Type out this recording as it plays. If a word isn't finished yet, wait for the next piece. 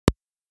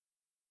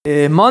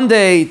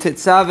Monday,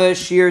 Tetzaveh,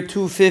 Shir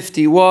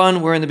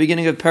 251. We're in the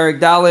beginning of Perek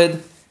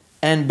Daled,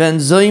 and Ben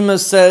Zoyma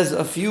says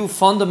a few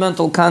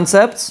fundamental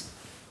concepts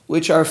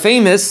which are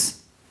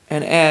famous,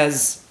 and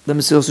as the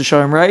Mesilas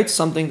Yesharim writes,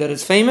 something that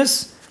is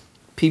famous,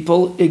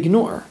 people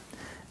ignore,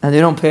 and they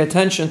don't pay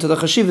attention to the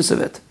chashivas of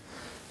it.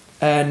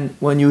 And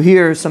when you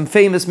hear some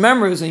famous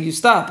memories and you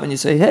stop and you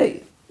say,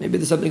 hey, maybe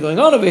there's something going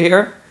on over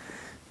here,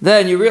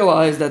 then you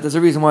realize that there's a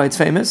reason why it's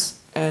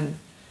famous. And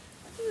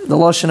the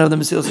lashon of the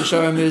Mesilas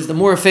Yesharim is the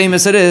more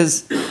famous it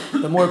is,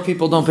 the more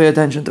people don't pay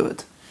attention to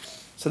it.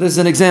 So this is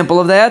an example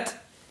of that.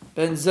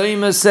 Ben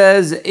Zoyma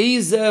says,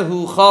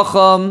 Eizehu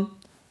chacham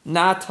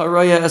not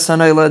haraya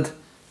esaneilad.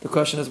 The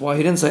question is why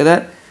he didn't say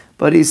that,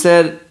 but he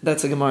said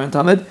that's a Gemara in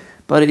Talmud.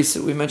 But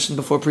we mentioned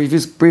before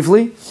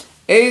briefly.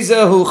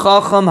 Eizehu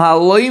chacham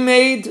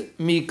haloimed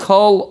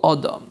mikol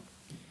adam.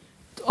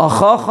 A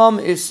chacham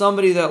is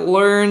somebody that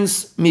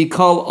learns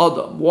mikol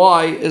adam.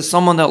 Why is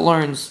someone that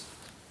learns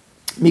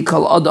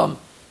mikol adam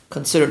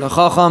considered a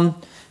chacham?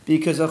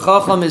 Because a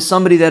chacham is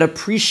somebody that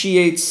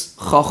appreciates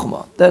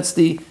chachma. That's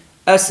the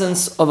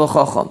essence of a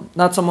chacham.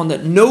 Not someone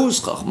that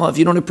knows chachma. If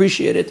you don't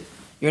appreciate it,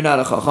 you're not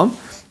a chacham.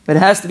 It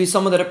has to be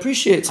someone that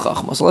appreciates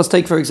chachma. So let's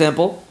take, for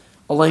example,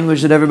 a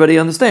language that everybody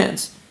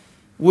understands.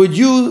 Would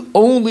you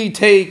only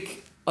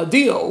take a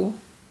deal?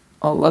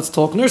 Let's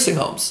talk nursing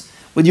homes.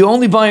 Would you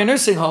only buy a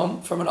nursing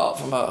home from a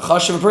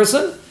chashiv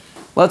person?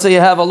 Let's say you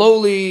have a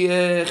lowly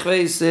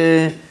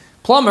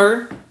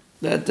plumber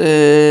that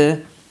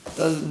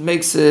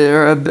makes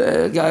or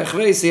a guy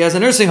he has a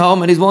nursing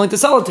home and he's willing to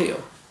sell it to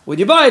you. Would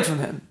you buy it from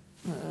him?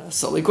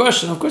 Silly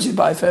question. Of course you'd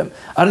buy it from him.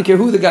 I don't care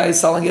who the guy is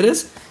selling it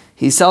is.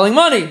 He's selling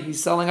money.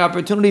 He's selling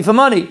opportunity for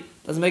money.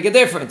 Doesn't make a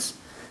difference.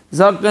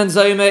 A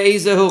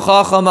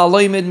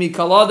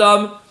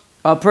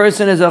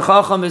person is a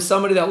chacham, is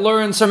somebody that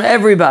learns from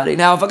everybody.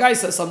 Now, if a guy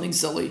says something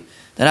silly,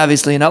 then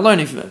obviously you're not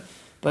learning from him.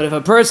 But if a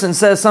person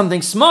says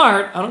something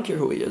smart, I don't care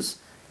who he is.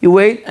 You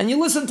wait and you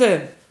listen to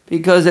him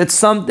because it's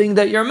something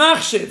that you're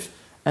machshiv.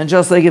 And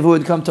just like if it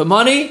would come to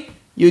money,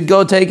 you'd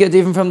go take it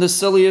even from the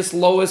silliest,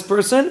 lowest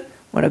person.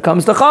 When it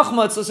comes to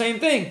chachma, it's the same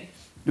thing.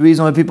 The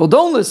reason why people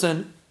don't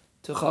listen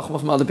to chachma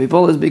from other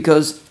people is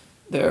because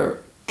they're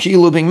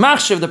kilu being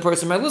machshiv the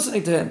person by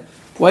listening to him.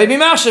 Why be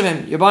machshiv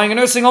him? You're buying a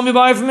nursing home, you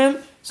buy it from him.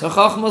 So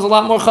chachma is a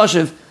lot more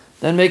chashiv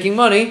than making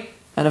money.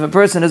 And if a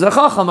person is a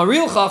chacham, a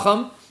real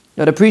chacham,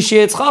 that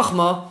appreciates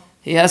chachma,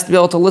 he has to be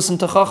able to listen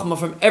to chachma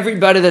from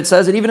everybody that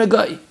says it, even a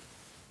guy.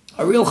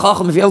 A real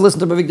chacham, if you ever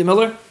listen to Avigdor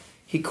Miller,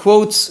 he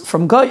quotes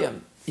from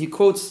Goyim. He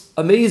quotes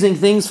amazing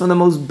things from the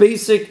most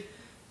basic.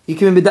 You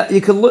can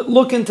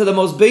look into the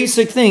most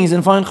basic things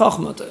and find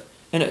chachma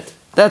in it.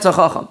 That's a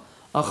chacham.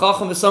 A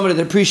chacham is somebody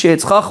that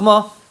appreciates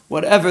chachma,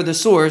 whatever the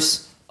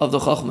source of the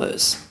chachma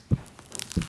is.